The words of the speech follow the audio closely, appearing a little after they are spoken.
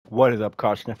What is up,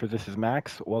 Crotch Sniffers? This is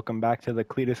Max. Welcome back to the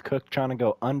Cletus Cook trying to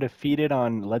go undefeated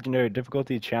on Legendary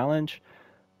Difficulty Challenge.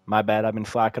 My bad, I've been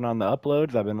slacking on the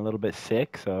uploads. I've been a little bit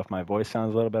sick, so if my voice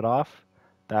sounds a little bit off,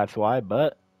 that's why.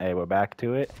 But, hey, we're back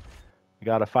to it. We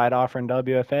got a fight offer in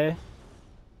WFA.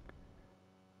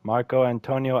 Marco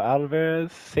Antonio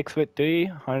Alvarez, 6'3",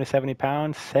 170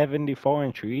 pounds,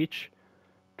 74-inch reach,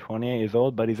 28 years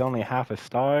old, but he's only half a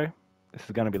star. This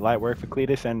is going to be light work for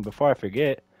Cletus, and before I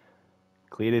forget,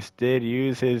 Cletus did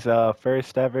use his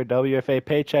first ever WFA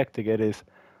paycheck to get his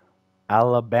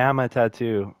Alabama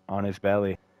tattoo on his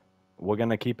belly. We're going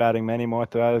to keep adding many more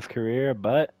throughout his career,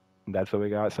 but that's what we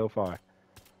got so far.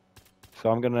 So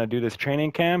I'm going to do this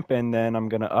training camp, and then I'm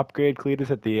going to upgrade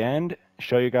Cletus at the end,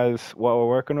 show you guys what we're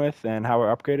working with and how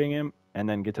we're upgrading him, and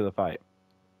then get to the fight.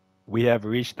 We have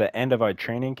reached the end of our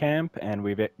training camp, and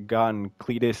we've gotten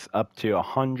Cletus up to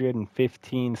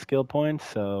 115 skill points,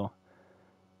 so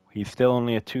he's still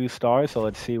only a 2-star, so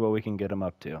let's see what we can get him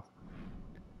up to.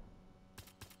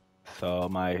 So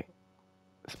my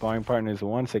sparring partners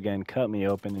once again cut me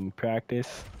open in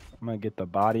practice. I'm going to get the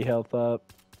body health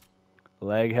up,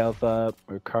 leg health up,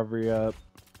 recovery up.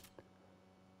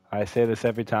 I say this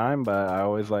every time, but I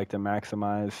always like to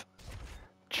maximize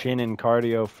chin and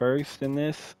cardio first in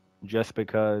this, just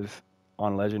because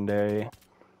on Legendary,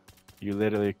 you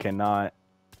literally cannot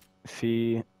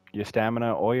see your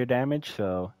stamina or your damage,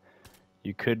 so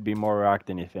you could be more rocked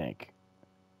than you think.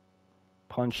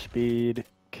 Punch speed,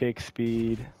 kick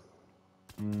speed,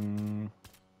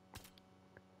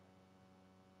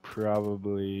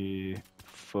 probably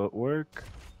footwork.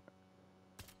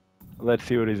 Let's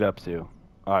see what he's up to.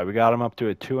 All right, we got him up to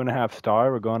a 2.5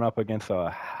 star. We're going up against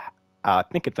I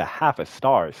think it's a half a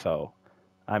star, so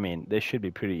I mean, this should be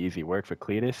pretty easy work for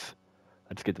Cletus.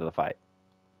 Let's get to the fight.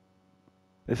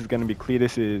 This is going to be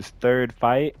Cletus's third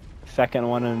fight, second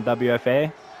one in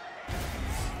WFA.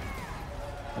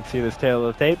 Let's see this tail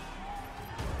of the tape.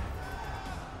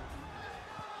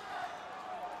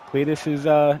 Cletus is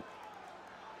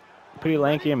pretty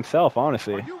lanky himself,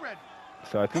 honestly.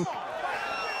 So I think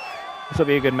this will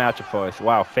be a good matchup for us.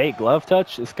 Wow, fake glove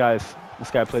touch. This guy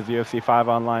plays UFC 5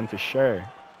 online for sure.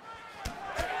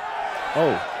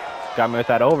 Oh, got me with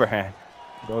that overhand.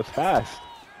 Goes fast.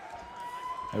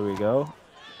 There we go.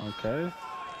 Okay.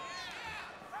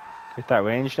 Get that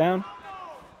range down.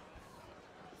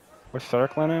 We're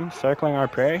circling him, circling our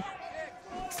prey.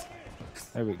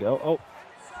 There we go. Oh,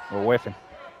 we're whiffing.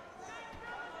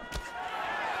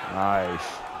 Nice.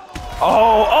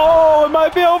 Oh, it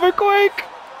might be over quick.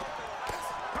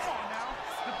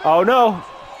 Oh no.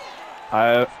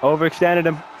 I overextended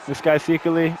him. This guy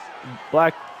secretly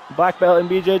black belt in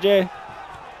BJJ.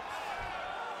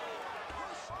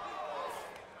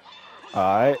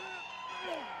 Alright.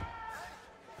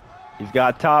 He's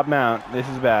got top mount. This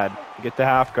is bad. Get the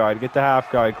half guard. Get the half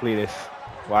guard, Cletus.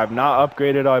 Well, I've not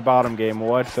upgraded our bottom game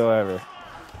whatsoever.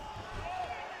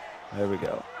 There we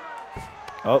go.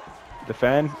 Oh,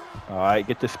 defend. Alright,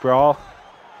 get the sprawl.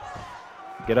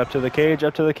 Get up to the cage,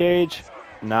 up to the cage.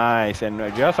 Nice. And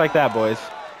just like that, boys,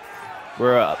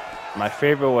 we're up. My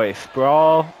favorite way.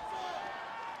 Sprawl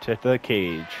to the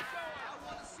cage.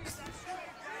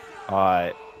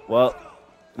 Alright. Well,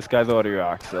 this guy's already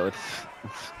rocked, so let's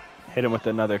hit him with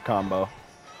another combo.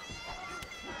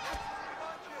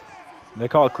 They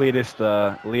call Cletus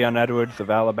the Leon Edwards of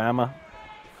Alabama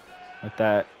with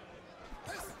that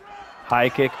high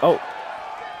kick. Oh,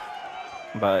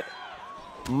 but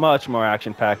much more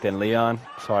action-packed than Leon.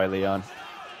 Sorry, Leon.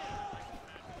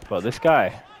 But this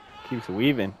guy keeps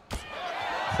weaving.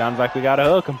 Sounds like we gotta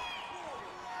hook him.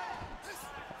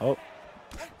 Oh.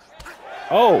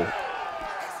 Oh!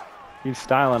 He's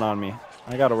styling on me.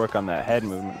 I gotta work on that head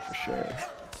movement for sure.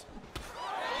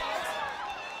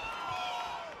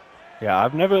 Yeah,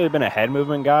 I've never really been a head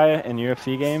movement guy in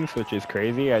UFC games, which is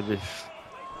crazy. I just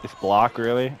block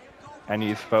really and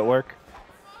use footwork.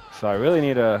 So I really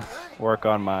need to work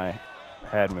on my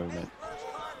head movement.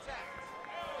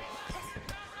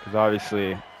 Because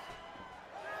obviously,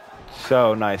 it's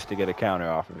so nice to get a counter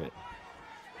off of it.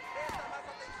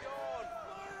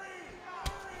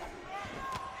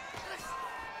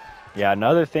 Yeah,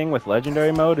 another thing with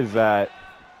Legendary mode is that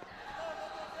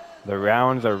the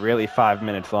rounds are really 5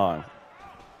 minutes long.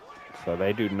 So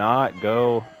they do not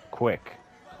go quick.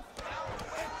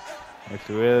 It's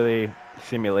really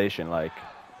simulation-like,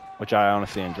 which I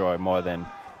honestly enjoy more than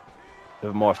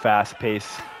the more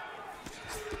fast-paced.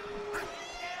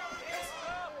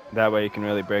 That way you can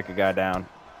really break a guy down.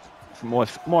 It's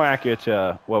more accurate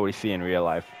to what we see in real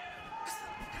life.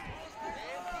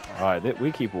 All right,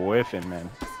 we keep whiffing, man.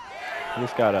 We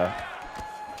just gotta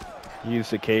use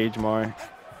the cage more.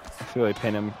 Let's really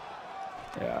pin him.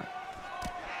 Yeah.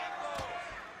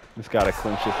 Just gotta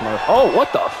clinch this mother. Oh,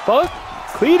 what the fuck?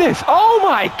 Cletus! Oh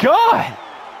my god!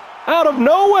 Out of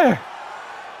nowhere!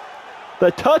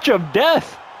 The touch of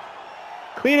death!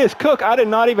 Cletus Cook, I did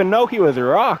not even know he was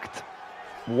rocked.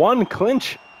 One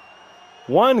clinch.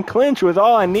 One clinch was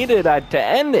all I needed to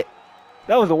end it.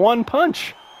 That was a one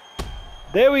punch.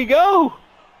 There we go.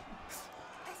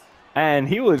 And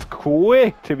he was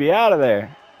quick to be out of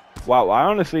there. Wow, I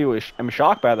honestly am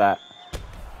shocked by that.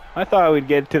 I thought we'd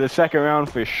get to the second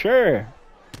round for sure.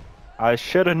 I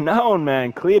should have known,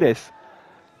 man. Cletus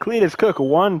Cook,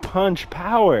 one punch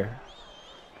power.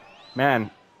 Man,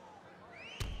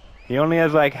 he only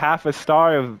has like half a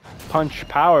star of punch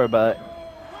power, but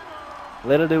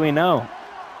little do we know.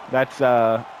 That's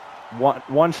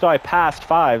one star past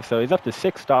 5, so he's up to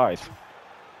 6 stars.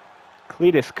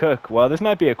 Cletus Cook. Well, this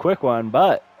might be a quick one,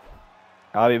 but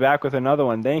I'll be back with another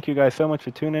one. Thank you guys so much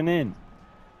for tuning in.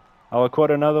 I'll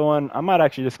record another one. I might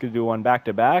actually just do one back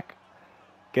to back.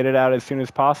 Get it out as soon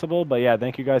as possible. But yeah,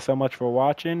 thank you guys so much for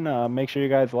watching. Make sure you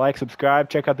guys like, subscribe,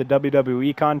 check out the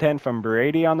WWE content from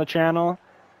Brady on the channel.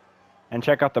 And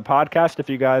check out the podcast if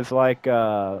you guys like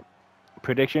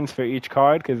predictions for each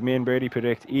card, because me and Brady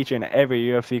predict each and every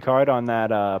UFC card on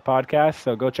that podcast.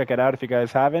 So go check it out if you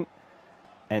guys haven't.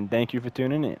 And thank you for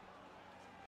tuning in.